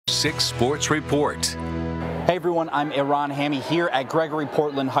6 Sports Report. Hey everyone, I'm Iran Hammy here at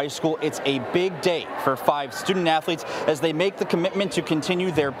Gregory-Portland High School. It's a big day for 5 student athletes as they make the commitment to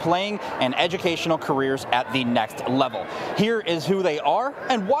continue their playing and educational careers at the next level. Here is who they are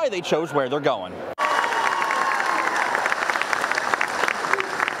and why they chose where they're going.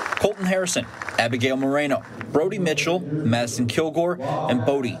 Colton Harrison, Abigail Moreno, Brody Mitchell, Madison Kilgore, and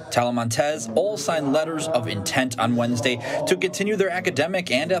Bodie Talamantes all signed letters of intent on Wednesday to continue their academic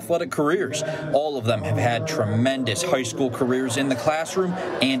and athletic careers. All of them have had tremendous high school careers in the classroom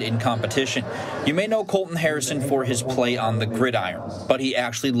and in competition. You may know Colton Harrison for his play on the gridiron, but he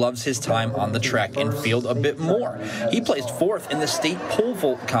actually loves his time on the track and field a bit more. He placed 4th in the state pole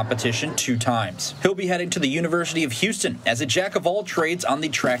vault competition 2 times. He'll be heading to the University of Houston as a jack of all trades on the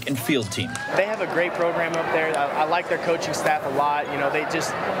track and field team. They have a great program up there. I like their coaching staff a lot. You know, they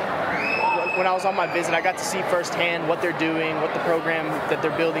just, when I was on my visit, I got to see firsthand what they're doing, what the program that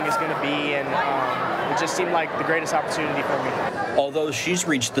they're building is going to be, and it just seemed like the greatest opportunity for me. Although she's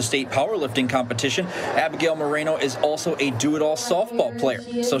reached the state powerlifting competition, Abigail Moreno is also a do-it-all softball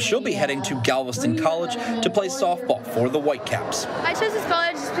player, so she'll be heading to Galveston College to play softball for the Whitecaps. I chose this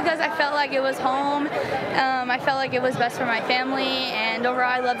college just because I felt like it was home. I felt like it was best for my family, and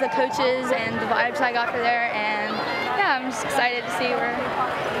overall I love the coaches and the vibes I got for there, and yeah, I'm just excited to see where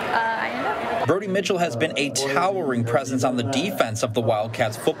I end up. Brody Mitchell has been a towering presence on the defense of the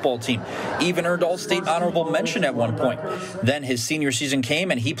Wildcats football team, even earned All-State honorable mention at one point. Then his senior season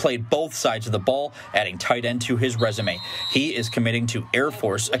came and he played both sides of the ball, adding tight end to his resume. He is committing to Air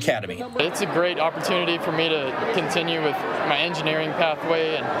Force Academy. It's a great opportunity for me to continue with my engineering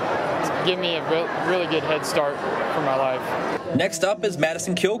pathway and give me a really good head start for my life. Next up is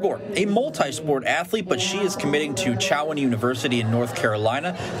Madison Kilgore, a multi-sport athlete, but she is committing to Chowan University in North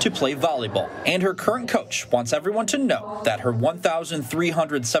Carolina to play volleyball. And her current coach wants everyone to know that her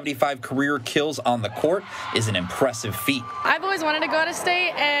 1,375 career kills on the court is an impressive feat. I've always wanted to go out of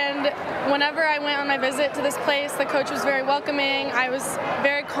state, and whenever I went on my visit to this place, the coach was very welcoming. I was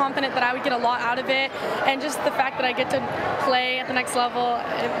very confident that I would get a lot out of it, and just the fact that I get to play at the next level,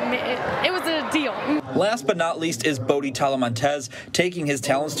 it was a deal. Last but not least is Bodie Talamantes, taking his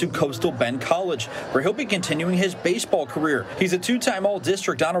talents to Coastal Bend College, where he'll be continuing his baseball career. He's a 2-time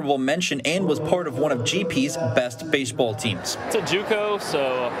All-District honorable mention and was part of one of GP's best baseball teams. It's a JUCO,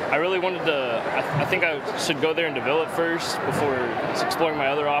 so I really wanted to, I think I should go there and develop first before exploring my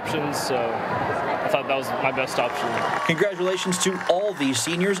other options, so I thought that was my best option. Congratulations to all these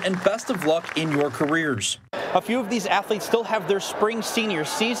seniors and best of luck in your careers. A few of these athletes still have their spring senior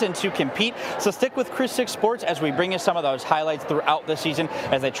season to compete, so stick with Chris 6 Sports as we bring you some of those highlights throughout the season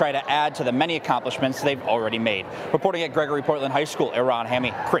as they try to add to the many accomplishments they've already made. Reporting at Gregory-Portland High School, Iran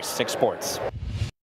Hammy, Chris 6 Sports.